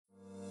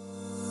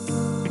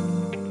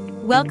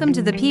Welcome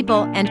to the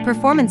People and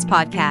Performance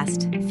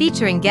Podcast,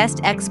 featuring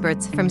guest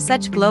experts from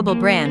such global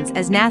brands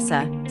as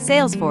NASA,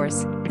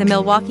 Salesforce, the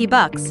Milwaukee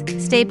Bucks,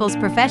 Staples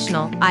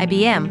Professional,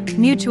 IBM,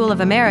 Mutual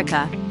of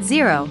America,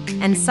 Xero,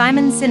 and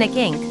Simon Sinek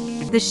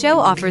Inc. The show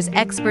offers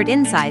expert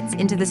insights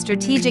into the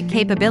strategic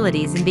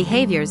capabilities and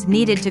behaviors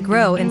needed to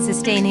grow and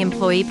sustain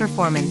employee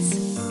performance.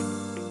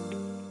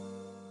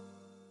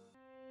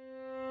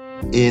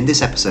 In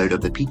this episode of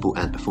the People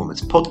and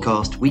Performance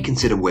Podcast, we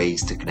consider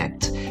ways to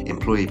connect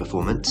employee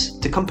performance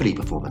to company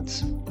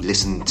performance.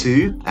 Listen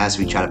to as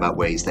we chat about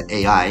ways that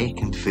AI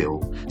can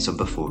fill some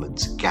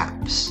performance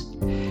gaps.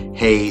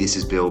 Hey, this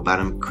is Bill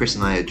Banham. Chris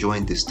and I are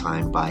joined this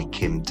time by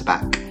Kim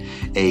Tabak,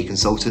 a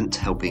consultant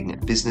helping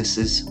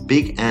businesses,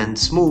 big and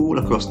small,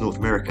 across North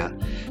America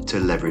to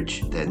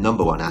leverage their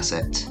number one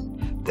asset,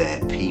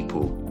 their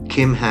people.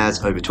 Kim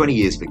has over 20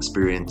 years of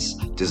experience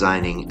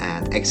designing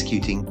and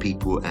executing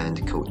people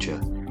and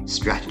culture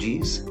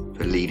strategies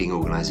for leading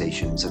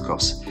organizations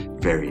across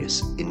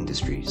various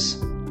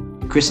industries.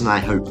 Chris and I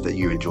hope that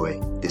you enjoy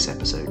this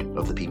episode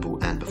of the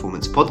People and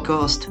Performance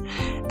Podcast.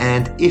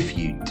 And if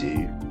you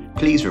do,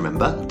 please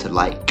remember to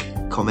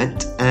like,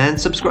 comment,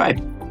 and subscribe.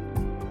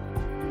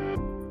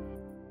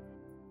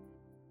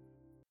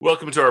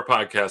 Welcome to our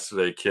podcast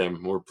today,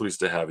 Kim. We're pleased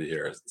to have you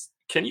here.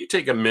 Can you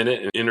take a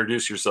minute and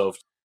introduce yourself?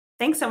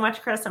 Thanks so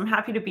much, Chris. I'm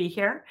happy to be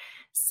here.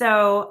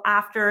 So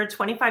after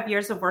 25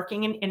 years of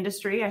working in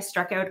industry, I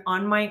struck out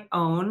on my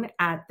own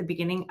at the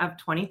beginning of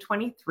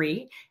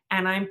 2023,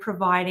 and I'm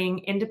providing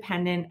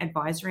independent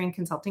advisory and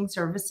consulting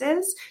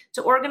services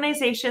to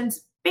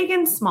organizations big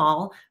and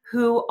small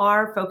who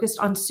are focused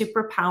on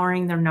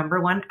superpowering their number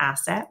one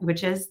asset,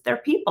 which is their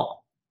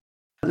people.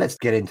 Let's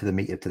get into the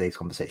meat of today's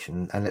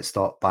conversation, and let's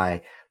start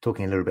by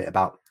talking a little bit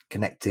about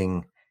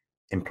connecting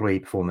employee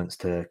performance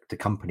to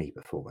company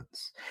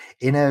performance.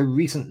 In a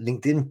recent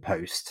LinkedIn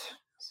post,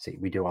 see,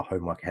 we do our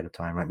homework ahead of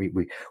time, right?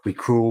 We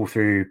crawl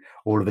through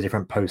all of the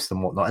different posts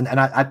and whatnot, and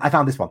I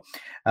found this one.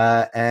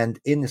 And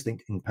in this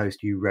LinkedIn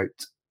post, you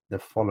wrote the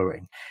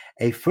following: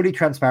 a fully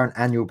transparent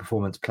annual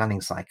performance planning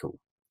cycle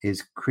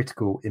is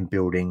critical in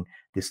building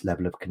this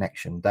level of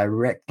connection,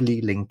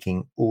 directly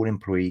linking all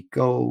employee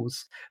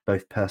goals,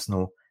 both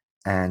personal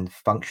and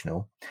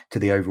functional, to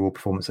the overall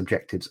performance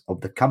objectives of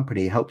the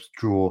company helps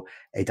draw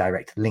a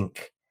direct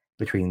link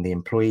between the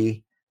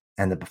employee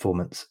and the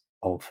performance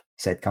of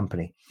said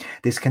company.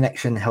 This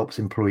connection helps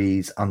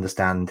employees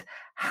understand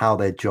how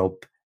their job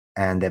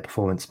and their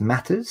performance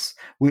matters,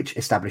 which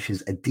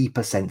establishes a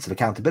deeper sense of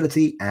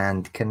accountability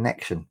and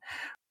connection.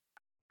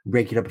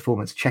 Regular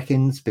performance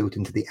check-ins built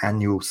into the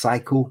annual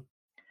cycle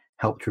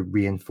help to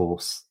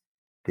reinforce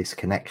this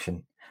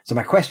connection. So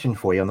my question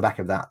for you on the back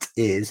of that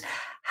is,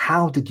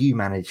 how did you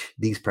manage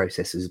these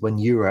processes when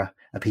you were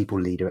a people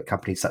leader at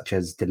companies such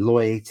as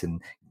Deloitte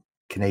and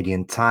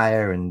Canadian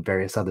Tire and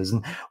various others?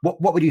 And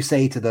what would you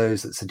say to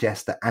those that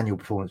suggest that annual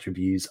performance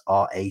reviews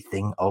are a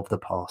thing of the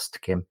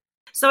past, Kim?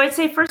 So I'd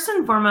say first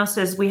and foremost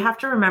is we have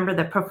to remember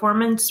that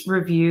performance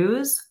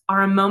reviews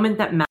are a moment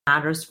that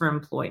matters for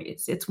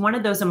employees. It's one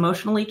of those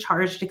emotionally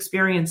charged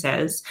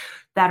experiences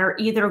that are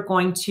either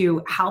going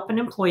to help an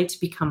employee to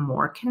become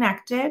more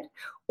connected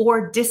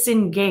or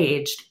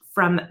disengaged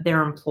from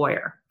their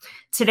employer.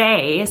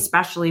 Today,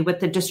 especially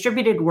with the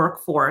distributed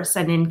workforce,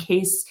 and in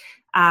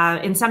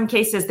some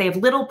cases, they have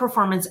little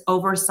performance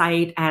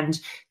oversight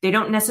and they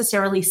don't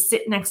necessarily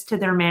sit next to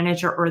their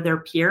manager or their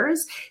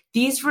peers.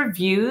 These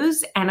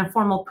reviews and a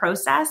formal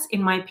process,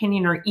 in my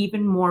opinion, are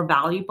even more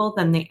valuable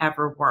than they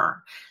ever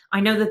were.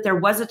 I know that there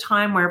was a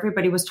time where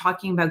everybody was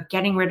talking about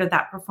getting rid of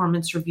that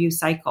performance review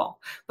cycle,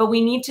 but we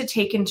need to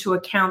take into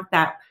account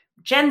that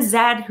Gen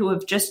Z, who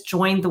have just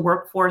joined the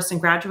workforce and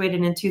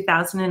graduated in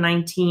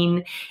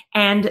 2019,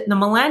 and the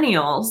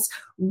millennials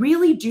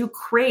really do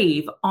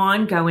crave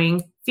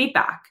ongoing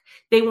feedback.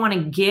 They want to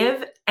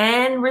give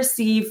and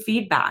receive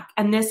feedback,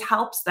 and this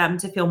helps them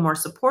to feel more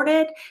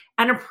supported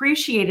and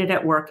appreciated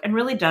at work, and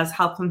really does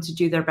help them to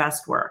do their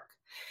best work.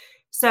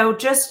 So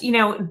just,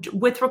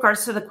 with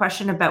regards to the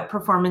question about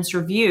performance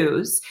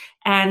reviews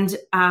and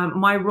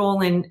my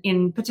role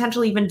in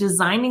potentially even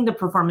designing the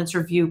performance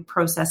review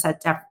process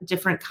at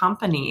different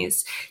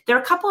companies, there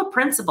are a couple of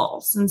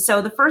principles. And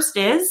so the first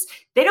is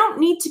they don't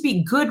need to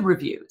be good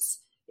reviews.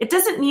 It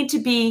doesn't need to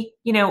be,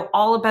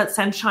 all about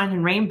sunshine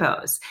and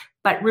rainbows,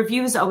 but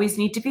reviews always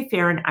need to be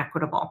fair and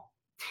equitable.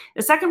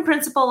 The second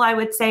principle I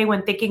would say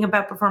when thinking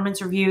about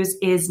performance reviews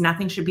is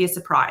nothing should be a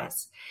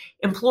surprise.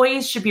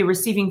 Employees should be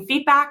receiving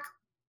feedback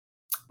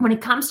when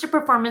it comes to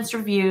performance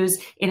reviews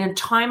in a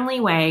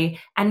timely way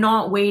and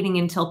not waiting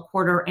until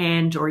quarter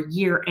end or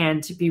year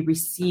end to be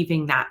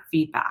receiving that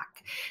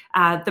feedback.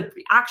 The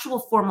actual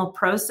formal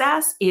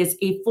process is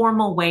a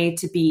formal way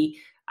to be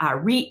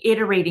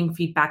reiterating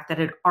feedback that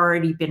had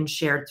already been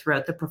shared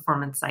throughout the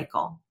performance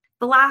cycle.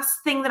 The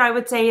last thing that I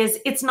would say is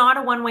it's not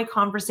a one-way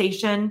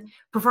conversation.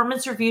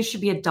 Performance reviews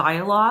should be a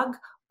dialogue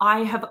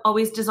I have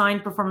always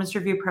designed performance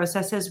review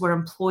processes where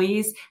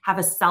employees have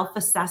a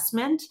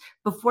self-assessment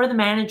before the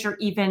manager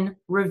even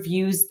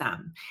reviews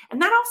them. And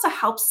that also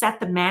helps set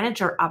the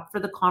manager up for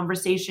the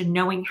conversation,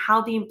 knowing how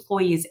the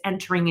employee is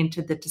entering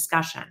into the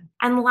discussion.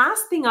 And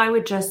last thing I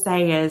would just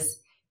say is,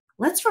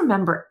 let's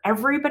remember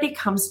everybody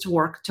comes to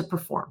work to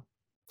perform.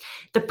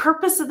 The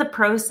purpose of the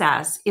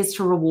process is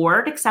to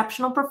reward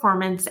exceptional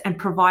performance and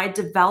provide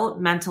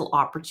developmental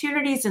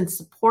opportunities and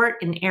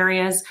support in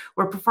areas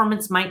where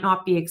performance might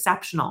not be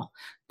exceptional.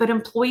 But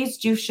employees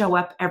do show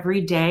up every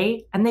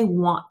day and they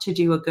want to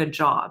do a good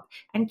job.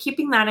 And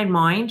keeping that in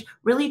mind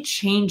really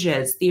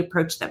changes the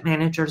approach that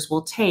managers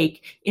will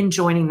take in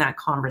joining that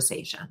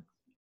conversation.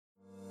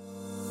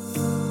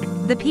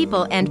 The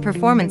People and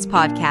Performance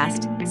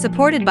Podcast,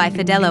 supported by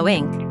Fidello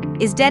Inc.,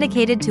 is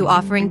dedicated to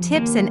offering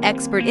tips and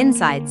expert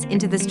insights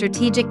into the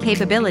strategic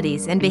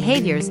capabilities and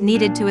behaviors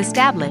needed to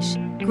establish,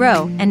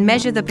 grow, and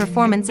measure the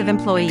performance of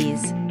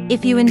employees.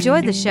 If you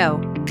enjoy the show,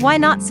 why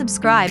not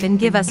subscribe and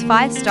give us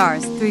 5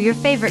 stars through your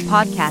favorite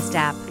podcast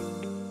app?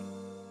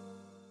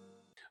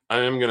 I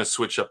am going to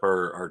switch up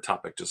our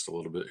topic just a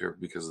little bit here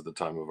because of the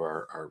time of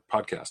our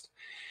podcast.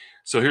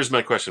 So here's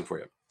my question for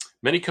you.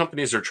 Many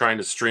companies are trying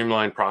to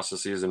streamline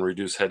processes and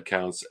reduce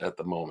headcounts at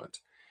the moment.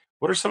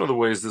 What are some of the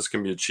ways this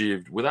can be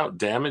achieved without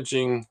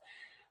damaging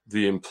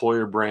the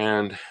employer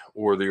brand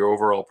or the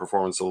overall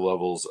performance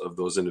levels of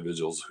those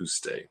individuals who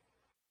stay?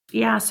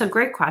 Yeah, so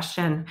great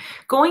question.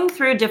 Going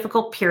through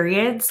difficult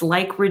periods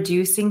like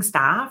reducing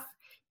staff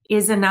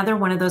is another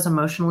one of those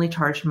emotionally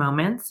charged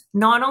moments,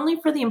 not only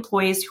for the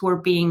employees who are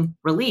being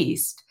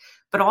released,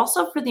 but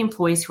also for the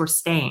employees who are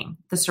staying,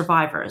 the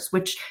survivors,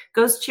 which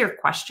goes to your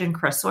question,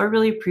 Chris. So I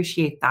really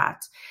appreciate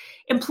that.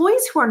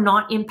 Employees who are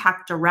not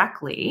impacted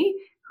directly,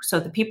 so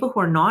the people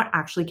who are not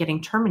actually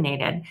getting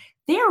terminated,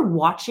 they are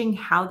watching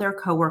how their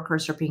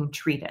coworkers are being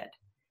treated.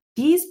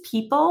 These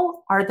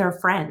people are their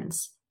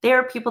friends. They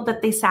are people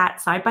that they sat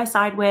side by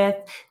side with,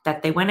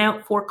 that they went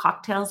out for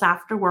cocktails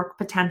after work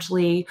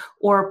potentially,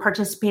 or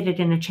participated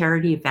in a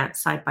charity event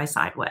side by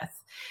side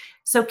with.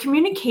 So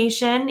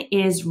communication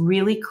is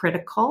really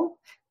critical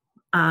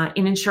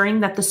in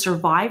ensuring that the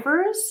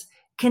survivors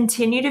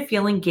continue to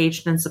feel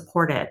engaged and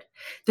supported.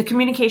 The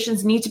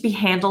communications need to be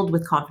handled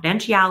with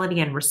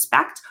confidentiality and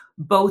respect,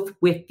 both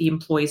with the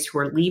employees who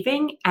are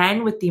leaving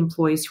and with the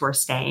employees who are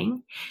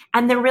staying.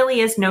 And there really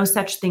is no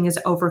such thing as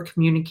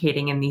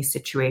over-communicating in these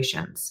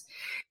situations.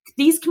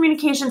 These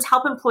communications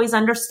help employees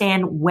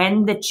understand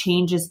when the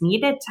change is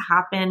needed to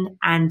happen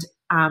and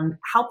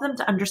help them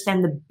to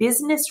understand the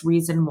business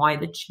reason why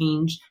the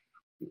change,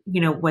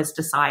 was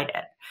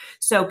decided.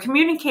 So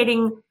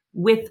communicating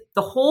with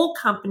the whole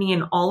company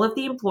and all of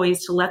the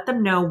employees to let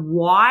them know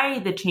why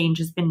the change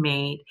has been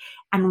made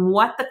and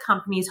what the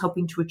company is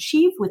hoping to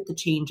achieve with the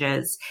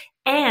changes.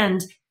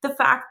 And the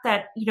fact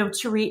that,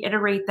 to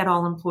reiterate that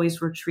all employees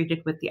were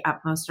treated with the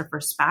utmost of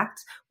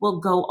respect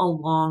will go a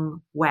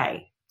long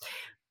way.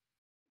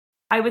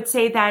 I would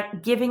say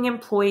that giving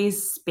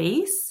employees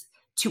space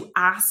to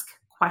ask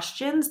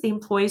questions, the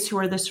employees who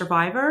are the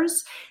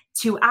survivors,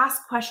 to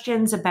ask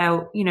questions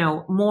about,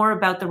 more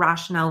about the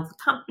rationale of the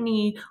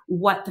company,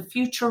 what the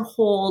future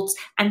holds,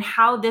 and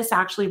how this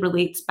actually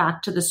relates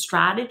back to the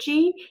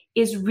strategy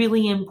is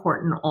really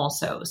important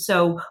also.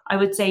 So I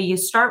would say you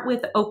start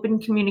with open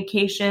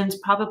communications,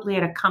 probably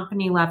at a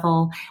company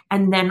level,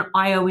 and then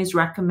I always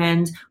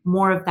recommend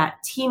more of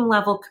that team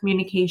level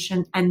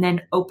communication and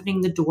then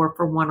opening the door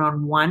for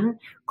one-on-one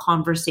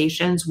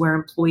conversations where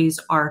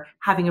employees are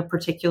having a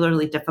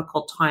particularly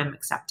difficult time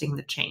accepting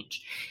the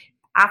change.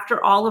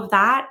 After all of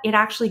that, it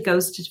actually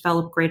goes to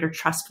develop greater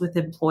trust with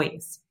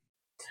employees.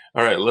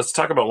 All right, let's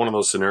talk about one of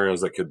those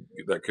scenarios that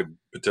could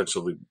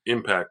potentially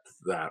impact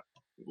that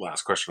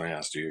last question I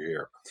asked you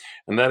here.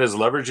 And that is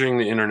leveraging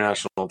the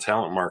international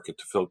talent market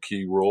to fill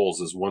key roles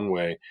is one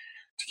way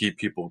to keep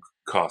people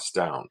costs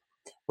down.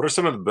 What are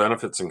some of the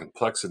benefits and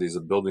complexities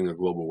of building a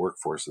global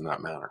workforce in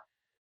that manner?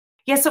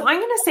 Yeah, so I'm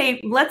going to say,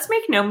 let's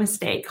make no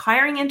mistake,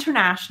 hiring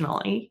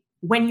internationally,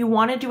 when you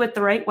want to do it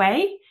the right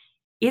way,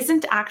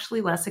 isn't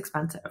actually less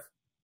expensive.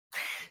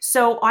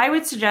 So I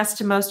would suggest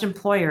to most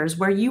employers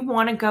where you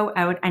want to go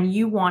out and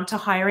you want to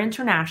hire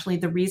internationally,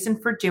 the reason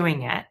for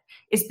doing it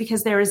is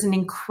because there is an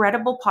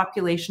incredible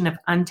population of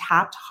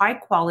untapped, high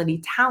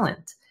quality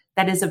talent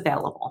that is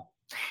available,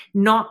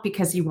 not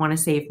because you want to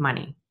save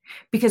money.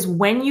 Because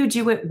when you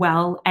do it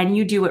well and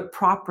you do it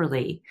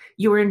properly,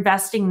 you're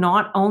investing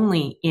not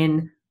only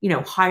in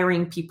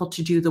hiring people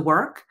to do the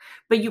work,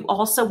 but you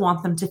also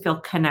want them to feel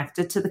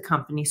connected to the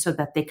company so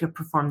that they could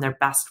perform their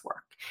best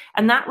work.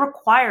 And that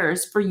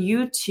requires for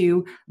you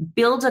to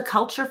build a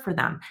culture for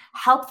them,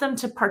 help them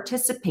to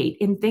participate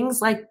in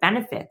things like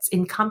benefits,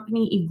 in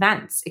company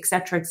events, et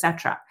cetera, et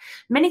cetera.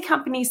 Many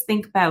companies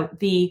think about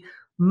the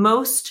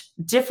most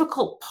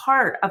difficult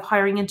part of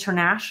hiring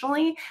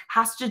internationally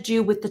has to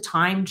do with the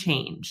time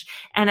change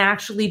and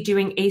actually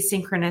doing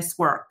asynchronous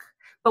work.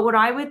 But what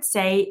I would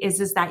say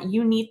is that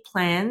you need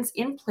plans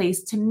in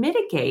place to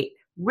mitigate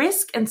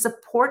risk and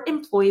support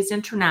employees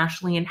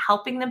internationally and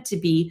helping them to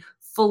be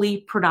fully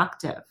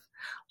productive.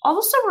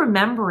 Also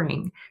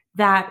remembering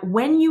that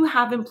when you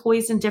have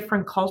employees in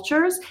different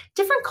cultures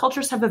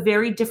have a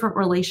very different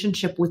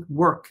relationship with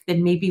work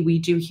than maybe we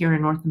do here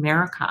in North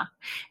America.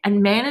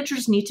 And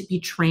managers need to be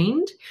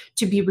trained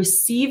to be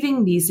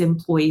receiving these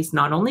employees,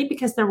 not only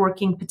because they're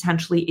working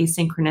potentially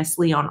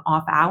asynchronously on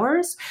off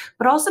hours,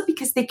 but also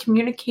because they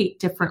communicate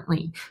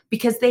differently,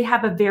 because they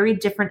have a very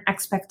different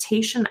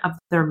expectation of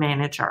their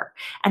manager.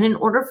 And in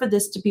order for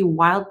this to be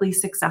wildly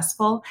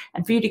successful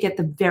and for you to get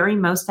the very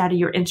most out of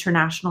your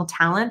international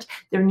talent,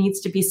 there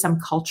needs to be some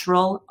cultural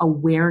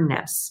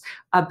awareness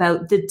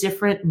about the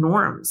different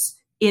norms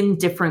in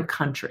different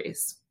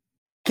countries.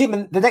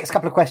 Kim, the next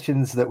couple of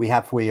questions that we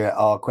have for you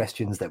are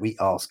questions that we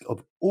ask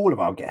of all of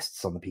our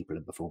guests on the People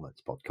and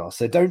Performance podcast.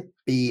 So don't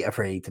be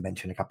afraid to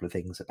mention a couple of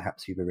things that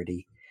perhaps you've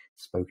already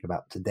spoken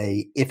about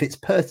today, if it's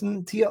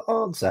pertinent to your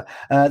answer.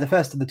 The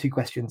first of the two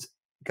questions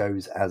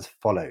goes as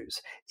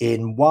follows.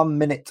 In 1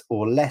 minute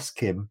or less,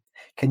 Kim,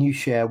 can you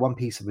share one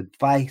piece of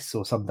advice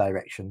or some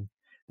direction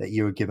that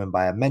you were given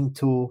by a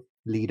mentor,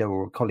 leader,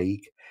 or a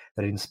colleague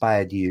that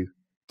inspired you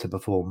to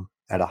perform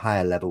at a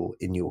higher level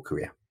in your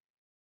career?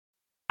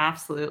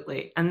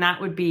 Absolutely. And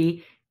that would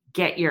be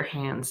get your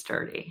hands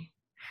dirty.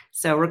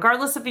 So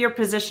regardless of your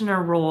position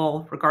or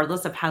role,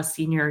 regardless of how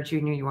senior or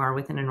junior you are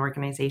within an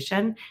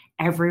organization,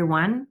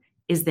 everyone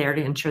is there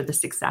to ensure the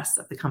success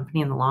of the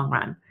company in the long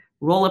run.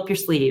 Roll up your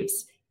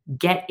sleeves,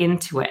 get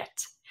into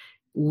it,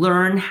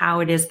 learn how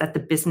it is that the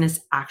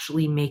business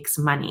actually makes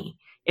money.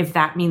 If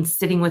that means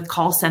sitting with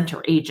call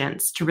center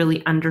agents to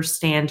really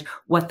understand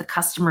what the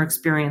customer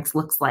experience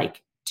looks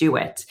like, do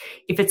it.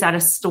 If it's at a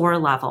store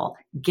level,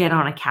 get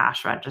on a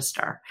cash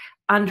register.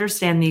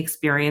 Understand the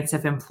experience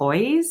of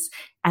employees,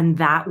 and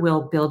that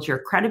will build your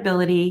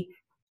credibility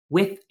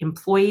with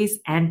employees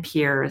and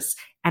peers,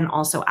 and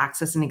also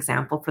act as an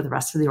example for the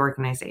rest of the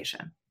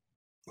organization.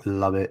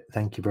 Love it.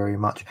 Thank you very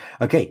much.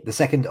 Okay, the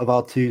second of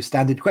our two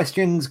standard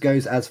questions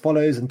goes as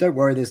follows. And don't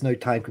worry, there's no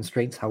time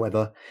constraints.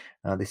 However,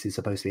 this is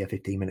supposed to be a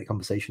 15-minute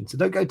conversation, so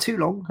don't go too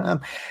long.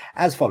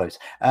 As follows.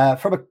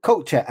 From a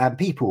culture and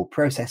people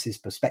processes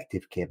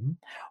perspective, Kim,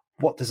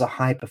 what does a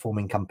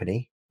high-performing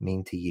company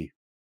mean to you?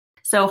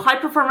 So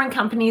high-performing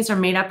companies are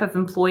made up of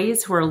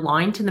employees who are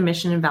aligned to the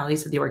mission and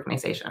values of the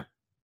organization.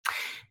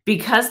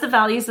 Because the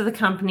values of the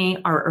company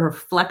are a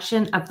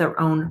reflection of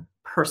their own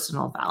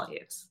personal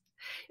values.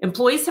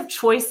 Employees have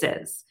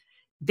choices.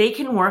 They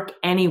can work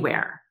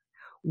anywhere.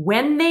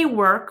 When they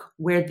work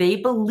where they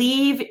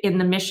believe in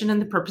the mission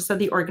and the purpose of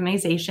the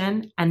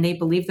organization, and they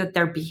believe that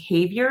their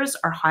behaviors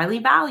are highly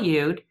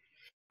valued,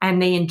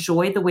 and they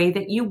enjoy the way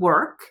that you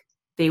work,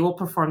 they will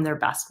perform their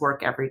best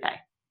work every day.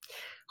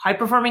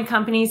 High-performing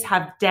companies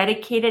have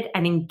dedicated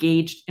and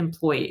engaged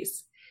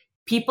employees,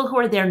 people who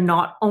are there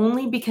not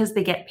only because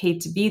they get paid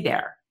to be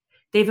there.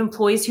 They have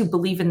employees who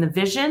believe in the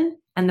vision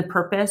and the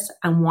purpose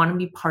and want to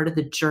be part of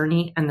the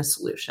journey and the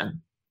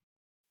solution.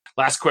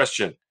 Last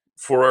question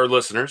for our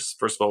listeners.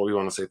 First of all, we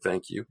want to say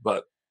thank you.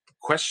 But the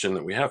question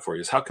that we have for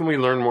you is, how can we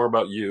learn more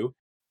about you?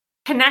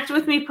 Connect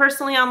with me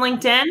personally on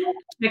LinkedIn.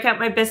 Check out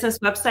my business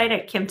website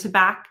at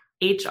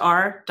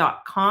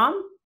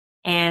kimtabakhr.com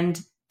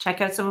and check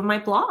out some of my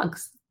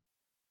blogs.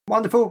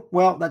 Wonderful.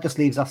 Well, that just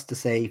leaves us to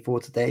say for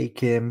today,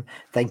 Kim,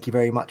 thank you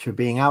very much for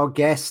being our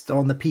guest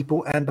on the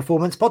People and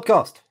Performance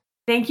podcast.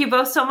 Thank you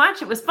both so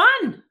much. It was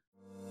fun.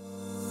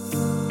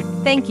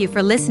 Thank you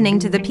for listening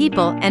to the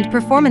People and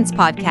Performance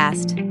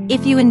podcast.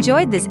 If you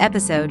enjoyed this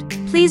episode,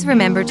 please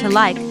remember to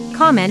like,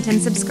 comment, and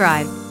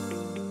subscribe.